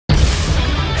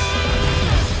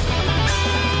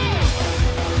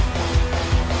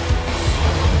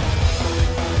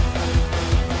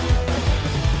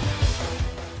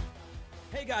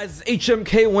guys, it's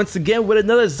HMK once again with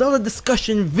another Zelda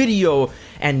discussion video,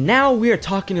 and now we are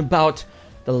talking about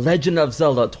The Legend of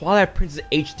Zelda Twilight Princess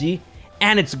HD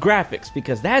and its graphics,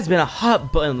 because that has been a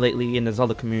hot button lately in the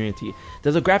Zelda community.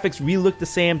 Does the graphics really look the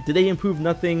same? Did they improve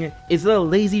nothing? Is it a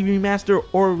lazy remaster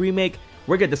or a remake?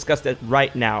 We're gonna discuss that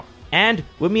right now. And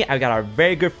with me, I've got our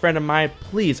very good friend of mine.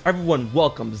 Please, everyone,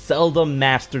 welcome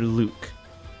ZeldaMaster Luke.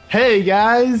 Hey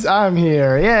guys, I'm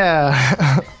here.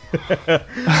 Yeah.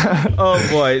 Oh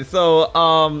boy.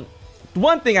 So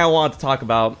one thing I want to talk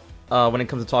about when it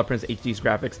comes to Twilight Princess HD's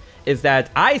graphics is that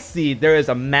I see there is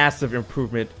a massive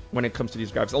improvement when it comes to these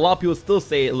graphics. A lot of people still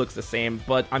say it looks the same,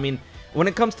 but I mean, when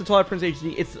it comes to Twilight Princess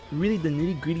HD, it's really the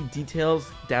nitty-gritty details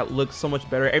that look so much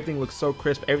better. Everything looks so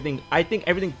crisp. I think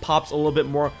everything pops a little bit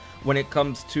more when it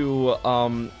comes to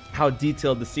how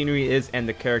detailed the scenery is and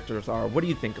the characters are. What do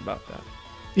you think about that?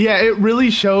 Yeah, it really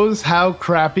shows how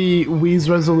crappy Wii's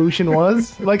resolution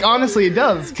was. Like, honestly, it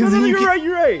does. Because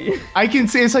you're right. I can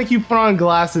see it's like you put on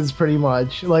glasses, pretty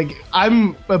much. Like,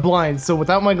 I'm blind, so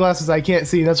without my glasses, I can't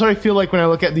see. That's what I feel like when I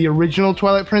look at the original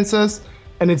Twilight Princess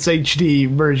and its HD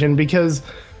version, because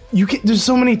there's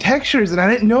so many textures, and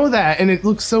I didn't know that, and it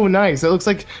looks so nice. It looks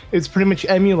like it's pretty much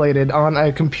emulated on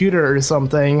a computer or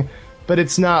something, but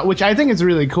it's not, which I think is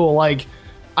really cool. Like,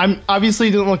 obviously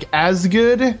it didn't look as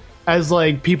good as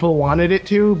like people wanted it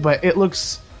to, but it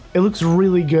looks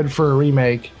really good for a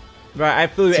remake. Right, I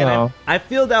feel so. And I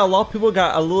feel that a lot of people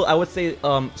got a little, I would say,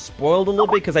 spoiled a little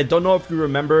bit, because I don't know if you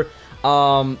remember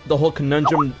the whole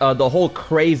conundrum, the whole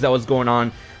craze that was going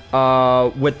on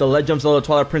with the Legend of Zelda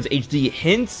Twilight Princess HD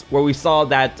hints, where we saw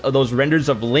that those renders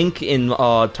of Link in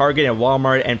Target and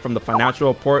Walmart, and from the financial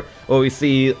report where we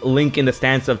see Link in the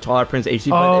stance of Twilight Princess HD,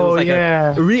 but it was like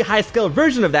a really high scale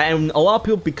version of that, and a lot of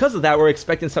people, because of that, were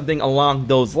expecting something along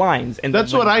those lines. And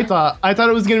that's what I thought. I thought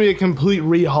it was gonna be a complete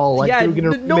rehaul. Like, yeah, they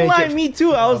were gonna me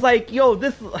too. I was like, yo,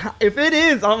 this, if it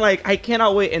is, I'm like, I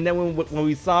cannot wait. And then when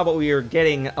we saw what we were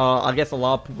getting, I guess a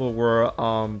lot of people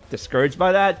were discouraged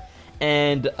by that.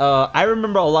 And I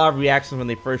remember a lot of reactions when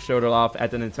they first showed it off at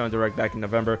the Nintendo Direct back in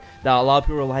November, that a lot of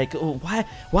people were like, oh,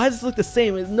 why does this look the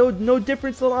same? There's no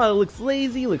difference at all. It looks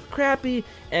lazy, it looks crappy.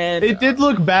 And it did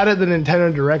look bad at the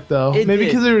Nintendo Direct, though. Maybe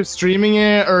because they were streaming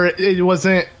it, or it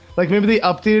wasn't, like, maybe they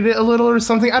updated it a little or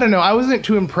something. I don't know. I wasn't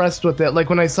too impressed with it. Like,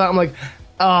 when I saw it, I'm like,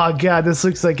 oh god, this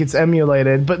looks like it's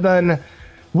emulated. But then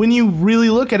when you really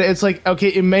look at it, it's like, okay,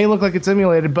 it may look like it's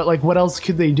emulated, but like, what else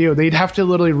could they do? They'd have to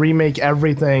literally remake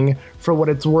everything for what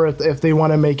it's worth if they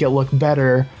want to make it look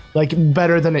better, like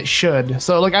better than it should.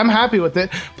 So like, I'm happy with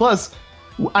it. Plus,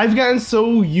 I've gotten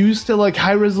so used to like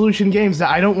high resolution games that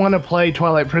I don't want to play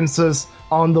Twilight Princess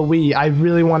on the Wii. I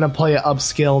really want to play it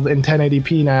upscaled in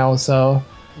 1080p now. So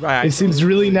right, it seems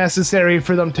really necessary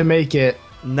for them to make it.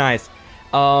 Nice.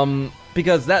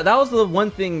 Because that was the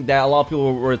one thing that a lot of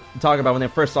people were talking about when they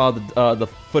first saw the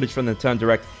footage from the Nintendo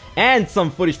Direct, and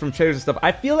some footage from trailers and stuff.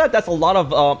 I feel that that's a lot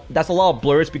of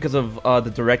blurs because of the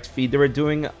direct feed they were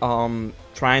doing,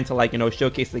 trying to, like,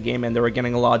 showcase the game, and they were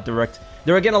getting a lot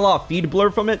of feed blur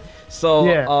from it. So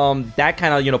yeah. That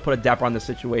kind of put a dapper on the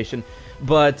situation.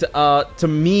 But to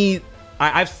me,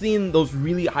 I've seen those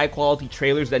really high quality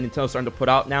trailers that Nintendo's starting to put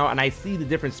out now, and I see the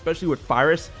difference, especially with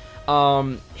Virus.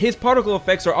 His particle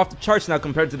effects are off the charts now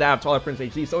compared to that of Twilight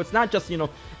Princess HD. So it's not just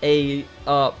a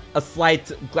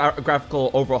slight graphical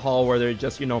overhaul where they're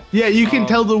just yeah, you can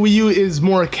tell the Wii U is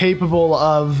more capable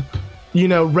of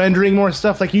rendering more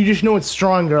stuff. Like, you just know it's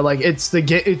stronger. Like,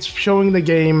 it's showing the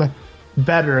game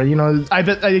better. I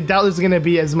doubt there's gonna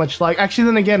be as much lag. Actually,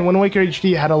 then again, Wind Waker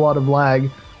HD had a lot of lag.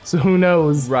 So who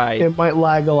knows? Right. It might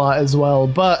lag a lot as well.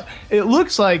 But it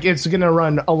looks like it's going to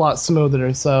run a lot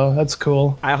smoother, so that's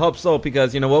cool. I hope so,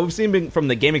 because, what we've seen from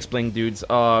the Game Explain dudes,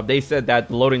 they said that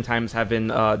the loading times have been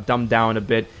dumbed down a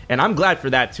bit. And I'm glad for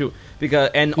that, too.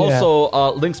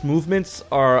 Also, Link's movements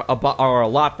are a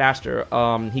lot faster.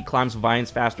 He climbs vines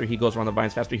faster. He goes around the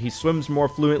vines faster. He swims more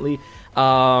fluently.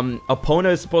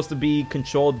 Epona is supposed to be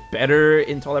controlled better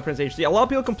in Twilight Princess HD. A lot of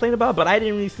people complain about it, but I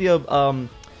didn't really see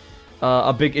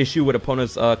a big issue with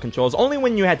Epona's controls. Only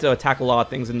when you had to attack a lot of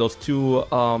things in those two,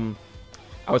 I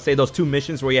would say those two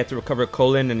missions where you had to recover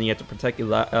Colin and you had to protect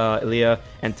Ilia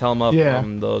and Telma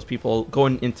from those people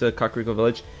going into Kakariko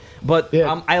Village. But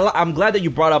I'm glad that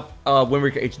you brought up Wind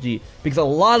Waker HD, because a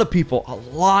lot of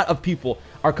people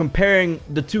are comparing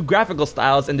the two graphical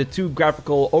styles and the two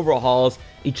graphical overhauls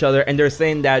each other, and they're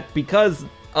saying that because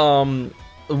Wind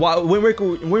Waker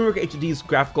HD's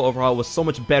graphical overhaul was so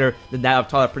much better than that of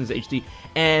Twilight Princess HD,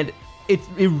 and it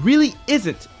really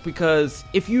isn't, because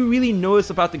if you really notice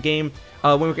about the game,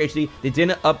 Wind Waker HD, they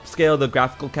didn't upscale the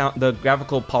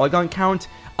graphical polygon count.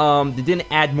 They didn't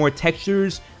add more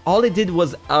textures. All they did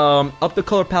was up the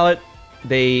color palette.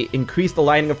 They increased the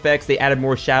lighting effects. They added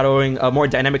more shadowing, more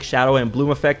dynamic shadow and bloom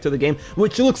effect to the game,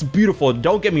 which looks beautiful.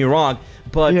 Don't get me wrong,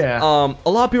 but a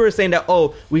lot of people are saying that,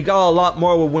 oh, we got a lot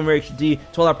more with Wind Waker HD.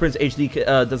 Twilight Princess HD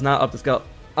does not up the scale.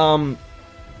 Wind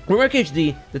Waker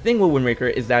HD, the thing with Wind Waker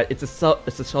is that it's a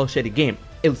cel shaded game.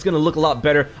 It's going to look a lot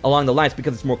better along the lines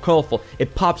because it's more colorful.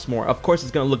 It pops more. Of course,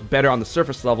 it's going to look better on the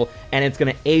surface level, and it's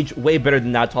going to age way better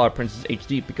than that Twilight Princess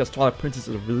HD because Twilight Princess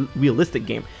is a realistic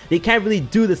game. They can't really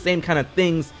do the same kind of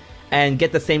things and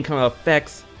get the same kind of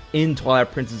effects in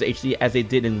Twilight Princess HD as they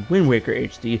did in Wind Waker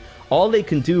HD. All they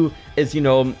can do is, you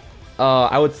know,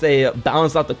 I would say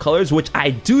balance out the colors, which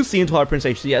I do see in Twilight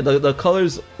Princess HD. The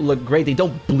colors look great. They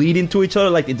don't bleed into each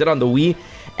other like they did on the Wii.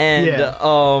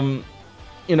 And,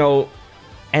 you know,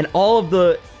 and all of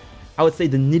the, I would say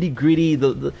the nitty gritty,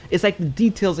 it's like the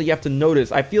details that you have to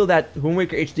notice. I feel that Wind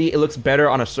Waker HD, it looks better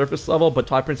on a surface level, but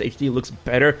Twilight Princess HD looks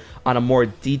better on a more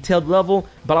detailed level.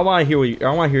 But I want to hear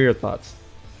your thoughts.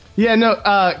 Yeah, no,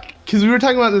 because we were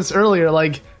talking about this earlier,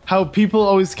 like how people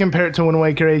always compare it to Wind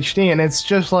Waker HD, and it's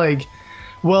just like,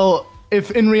 well,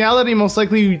 if in reality, most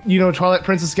likely, you know, Twilight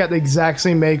Princess got the exact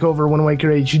same makeover Wind Waker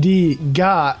HD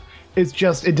got. It's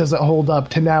just, it doesn't hold up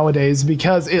to nowadays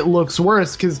because it looks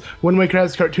worse, because Wind Waker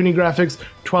has cartoony graphics,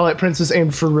 Twilight Princess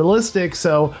aimed for realistic,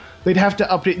 so they'd have to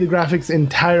update the graphics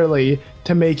entirely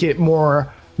to make it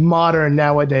more modern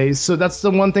nowadays. So that's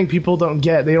the one thing people don't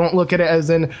get. They don't look at it as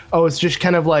in, oh, it's just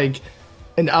kind of like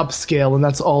an upscale and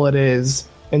that's all it is,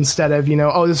 instead of, you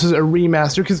know, oh, this is a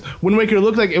remaster, because Wind Waker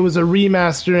looked like it was a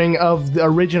remastering of the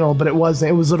original, but it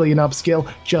wasn't. It was literally an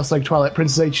upscale, just like Twilight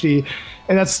Princess HD.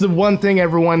 And that's the one thing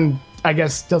everyone, I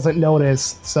guess, doesn't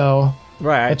notice. So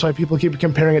that's why people keep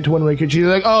comparing it to Wind Waker HD.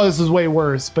 They're like, oh, this is way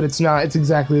worse, but it's not. It's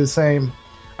exactly the same.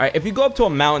 Alright, if you go up to a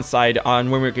mountainside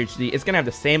on Wind Waker HD, it's going to have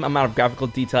the same amount of graphical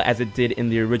detail as it did in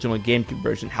the original GameCube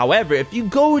version. However, if you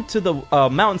go to the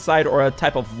mountainside or a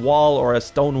type of wall or a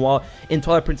stone wall in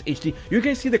Twilight Princess HD, you're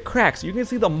going to see the cracks. You're going to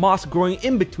see the moss growing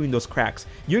in between those cracks.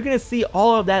 You're going to see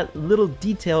all of that little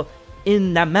detail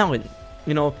in that mountain.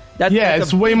 You know,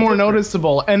 it's way more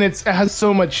noticeable, and it has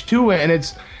so much to it, and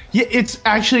it's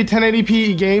actually a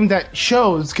 1080p game that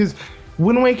shows, because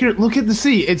Wind Waker, look at the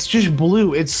sea, it's just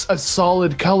blue. It's a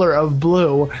solid color of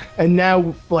blue. And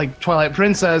now, like Twilight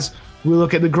Princess, we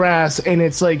look at the grass and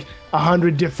it's like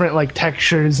 100 different like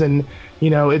textures, and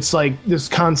you know, it's like this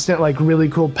constant like really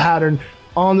cool pattern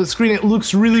on the screen. It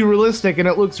looks really realistic and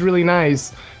it looks really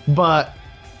nice. But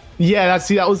yeah,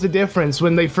 that was the difference.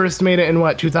 When they first made it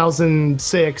in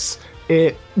 2006,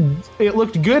 it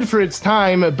looked good for its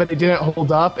time, but it didn't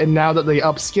hold up. And now that they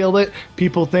upscaled it,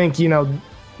 people think, you know,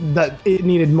 that it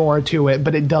needed more to it,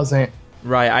 but it doesn't.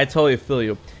 Right, I totally feel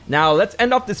you. Now, let's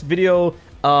end off this video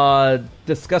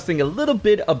discussing a little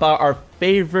bit about our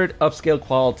favorite upscale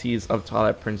qualities of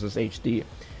Twilight Princess HD.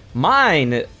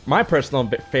 My personal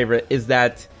favorite is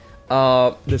that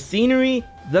the scenery,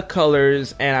 the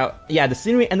colors, and the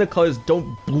scenery and the colors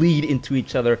don't bleed into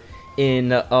each other in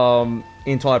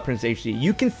Twilight Princess HD.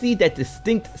 You can see that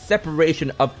distinct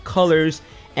separation of colors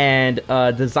and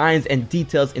designs and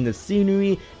details in the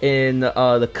scenery, in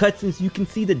the cutscenes. You can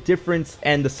see the difference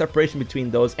and the separation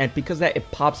between those, and because of that, it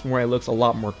pops more. It looks a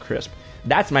lot more crisp.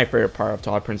 That's my favorite part of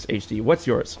Twilight Princess HD. What's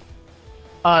yours?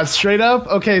 Straight up,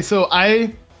 okay, so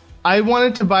I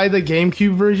wanted to buy the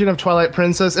GameCube version of Twilight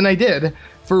Princess, and I did,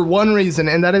 for one reason,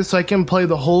 and that is so I can play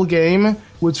the whole game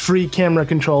with free camera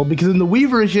control, because in the Wii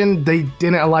version, they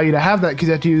didn't allow you to have that because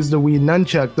you have to use the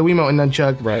Wiimote and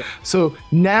nunchuck. Right. So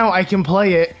now I can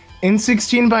play it in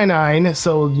 16:9,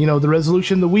 so, you know, the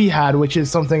resolution the Wii had, which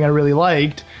is something I really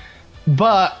liked,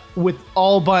 but with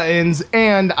all buttons,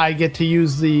 and I get to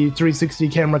use the 360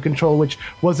 camera control, which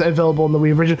wasn't available in the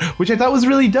Wii version, which I thought was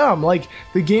really dumb. Like,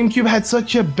 the GameCube had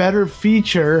such a better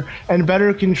feature and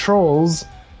better controls,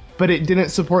 but it didn't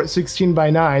support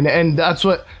 16:9, and that's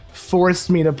what forced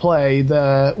me to play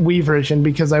the Wii version,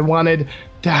 because I wanted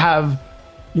to have,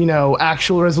 you know,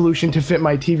 actual resolution to fit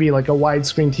my TV, like a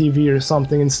widescreen TV or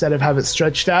something, instead of have it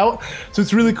stretched out. So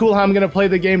it's really cool how I'm going to play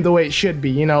the game the way it should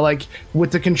be, you know, like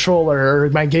with the controller or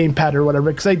my gamepad or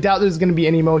whatever, because I doubt there's going to be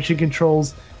any motion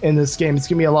controls in this game. It's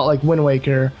going to be a lot like Wind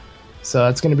Waker. So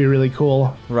that's going to be really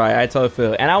cool. Right, I totally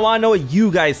feel it. And I want to know what you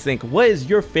guys think. What is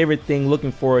your favorite thing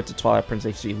looking forward to Twilight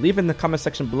Princess HD? Leave it in the comment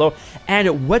section below.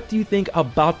 And what do you think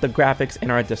about the graphics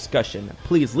in our discussion?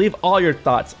 Please leave all your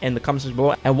thoughts in the comment section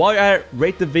below. And while you're at it,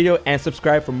 rate the video and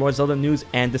subscribe for more Zelda news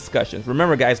and discussions.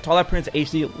 Remember guys, Twilight Princess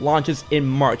HD launches in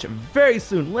March. Very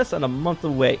soon, less than a month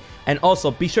away. And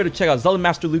also, be sure to check out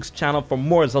ZeldaMaster Luke's channel for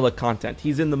more Zelda content.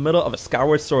 He's in the middle of a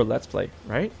Skyward Sword Let's Play,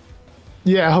 right?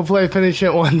 Yeah, hopefully I finish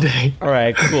it one day. All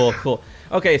right, cool.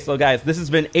 Okay, so guys, this has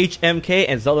been HMK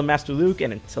and ZeldaMaster Luke,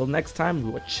 and until next time,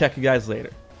 we will check you guys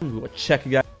later.